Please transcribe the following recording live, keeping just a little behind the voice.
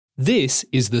This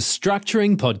is the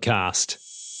Structuring Podcast.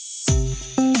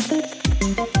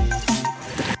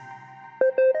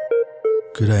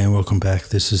 Good day and welcome back.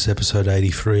 This is episode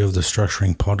 83 of the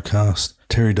Structuring Podcast.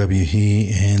 Terry W.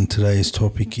 here, and today's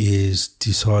topic is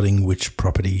deciding which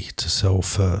property to sell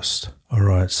first. All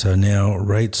right, so now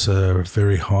rates are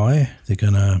very high. They're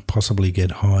going to possibly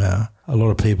get higher. A lot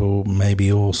of people may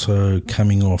be also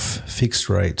coming off fixed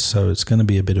rates, so it's going to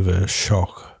be a bit of a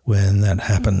shock when that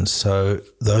happens. So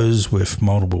those with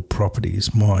multiple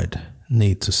properties might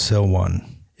need to sell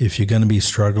one. If you're going to be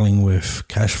struggling with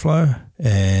cash flow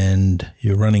and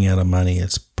you're running out of money,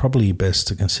 it's probably best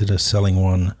to consider selling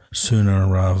one sooner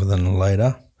rather than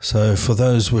later. So for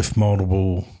those with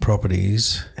multiple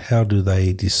properties, how do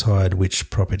they decide which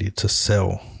property to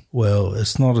sell? Well,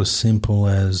 it's not as simple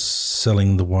as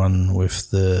selling the one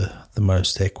with the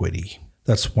most equity.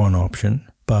 That's one option.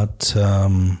 But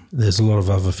there's a lot of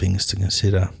other things to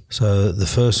consider. So the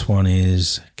first one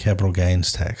is capital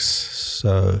gains tax.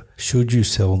 So should you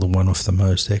sell the one with the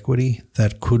most equity?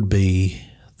 That could be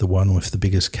the one with the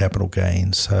biggest capital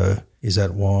gains. So is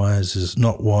that wise? Is it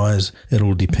not wise?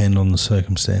 It'll depend on the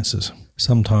circumstances.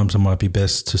 Sometimes it might be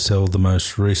best to sell the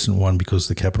most recent one because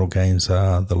the capital gains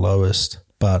are the lowest.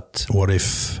 But what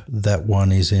if that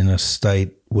one is in a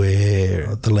state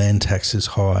where the land tax is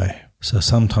high? So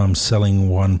sometimes selling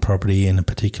one property in a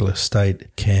particular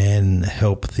state can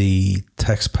help the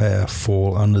taxpayer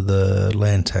fall under the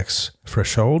land tax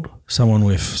threshold. Someone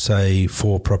with, say,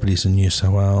 4 properties in New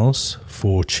South Wales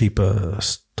for cheaper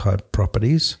type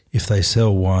properties, if they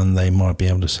sell one, they might be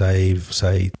able to save,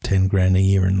 say, 10 grand a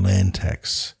year in land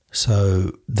tax.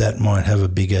 So that might have a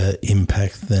bigger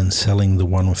impact than selling the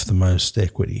one with the most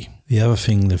equity. The other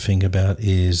thing to think about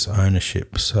is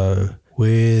ownership. So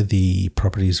where the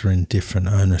properties are in different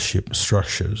ownership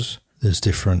structures, there's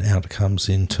different outcomes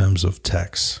in terms of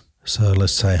tax. So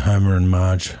let's say Homer and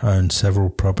Marge own several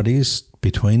properties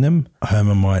between them.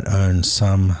 Homer might own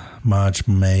some, Marge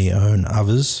may own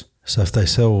others. So if they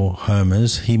sell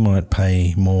Homer's, he might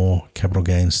pay more capital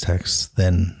gains tax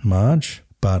than Marge.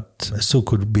 But it still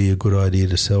could be a good idea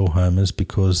to sell Homer's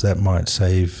because that might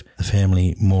save the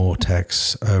family more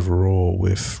tax overall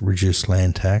with reduced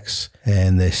land tax,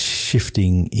 and they're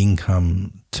shifting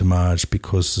income to Marge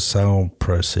because the sale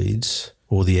proceeds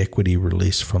or the equity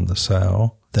released from the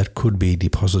sale that could be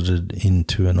deposited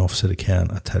into an offset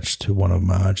account attached to one of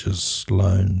Marge's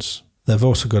loans. They've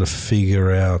also got to figure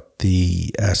out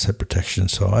the asset protection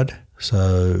side.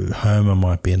 So Homer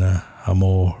might be in a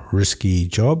more risky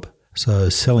job. So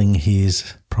selling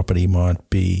his property might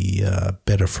be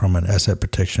better from an asset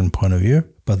protection point of view,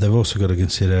 but they've also got to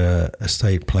consider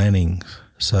estate planning.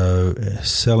 So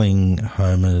selling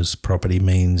Homer's property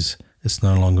means it's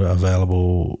no longer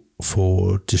available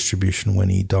for distribution when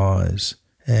he dies.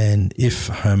 And if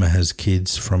Homer has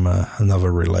kids from another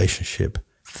relationship,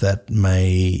 that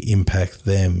may impact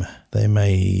them. They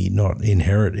may not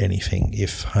inherit anything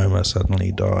if Homer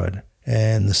suddenly died.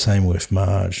 And the same with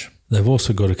Marge. They've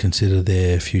also got to consider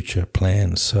their future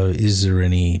plans. So is there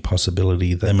any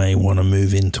possibility they may want to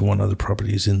move into one of the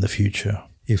properties in the future?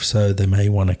 If so, they may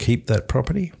want to keep that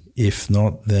property. If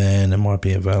not, then it might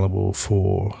be available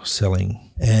for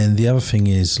selling. And the other thing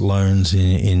is loans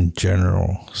in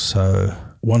general. So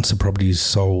once a property is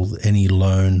sold, any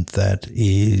loan that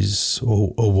is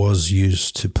or was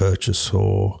used to purchase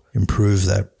or improve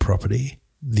that property,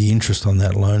 the interest on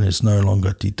that loan is no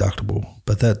longer deductible,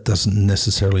 but that doesn't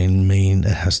necessarily mean it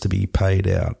has to be paid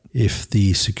out. If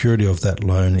the security of that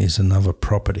loan is another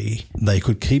property, they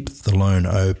could keep the loan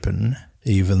open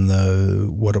even though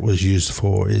what it was used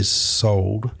for is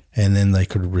sold, and then they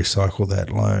could recycle that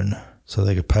loan. So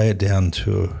they could pay it down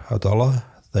to $1,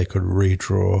 they could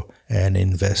redraw and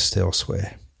invest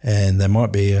elsewhere. And they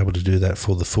might be able to do that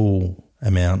for the full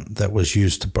amount that was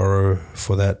used to borrow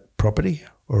for that property,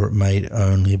 or it may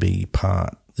only be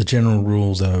part. The general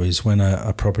rule, though, is when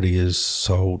a property is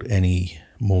sold, any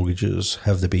mortgages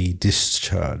have to be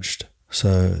discharged.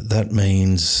 So that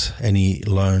means any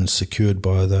loans secured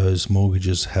by those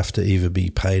mortgages have to either be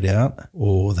paid out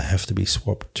or they have to be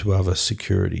swapped to other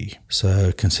security.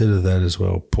 So consider that as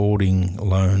well, porting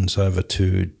loans over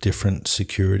to different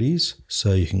securities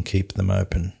so you can keep them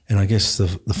open. And I guess the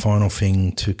final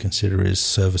thing to consider is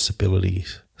serviceability.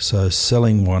 So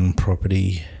selling one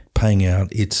property, paying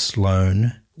out its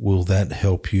loan, will that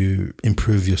help you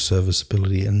improve your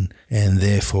serviceability and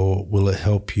therefore will it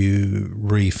help you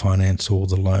refinance all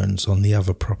the loans on the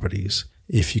other properties?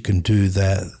 If you can do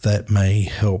that, that may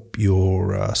help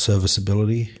your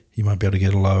serviceability. You might be able to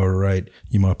get a lower rate.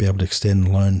 You might be able to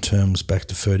extend loan terms back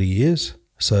to 30 years.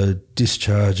 So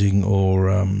discharging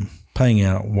or paying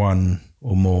out one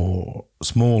or more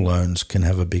small loans can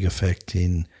have a big effect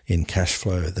in cash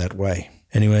flow that way.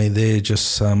 Anyway, they're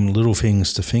just some little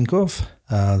things to think of.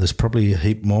 There's probably a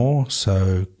heap more,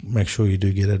 so make sure you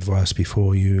do get advice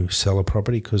before you sell a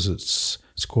property because it's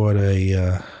quite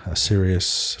a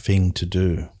serious thing to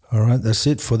do. All right, that's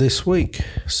it for this week.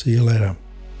 See you later.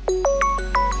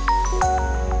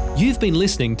 You've been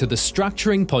listening to the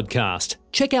Structuring Podcast.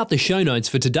 Check out the show notes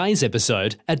for today's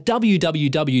episode at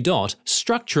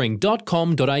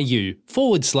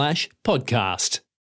www.structuring.com.au/podcast.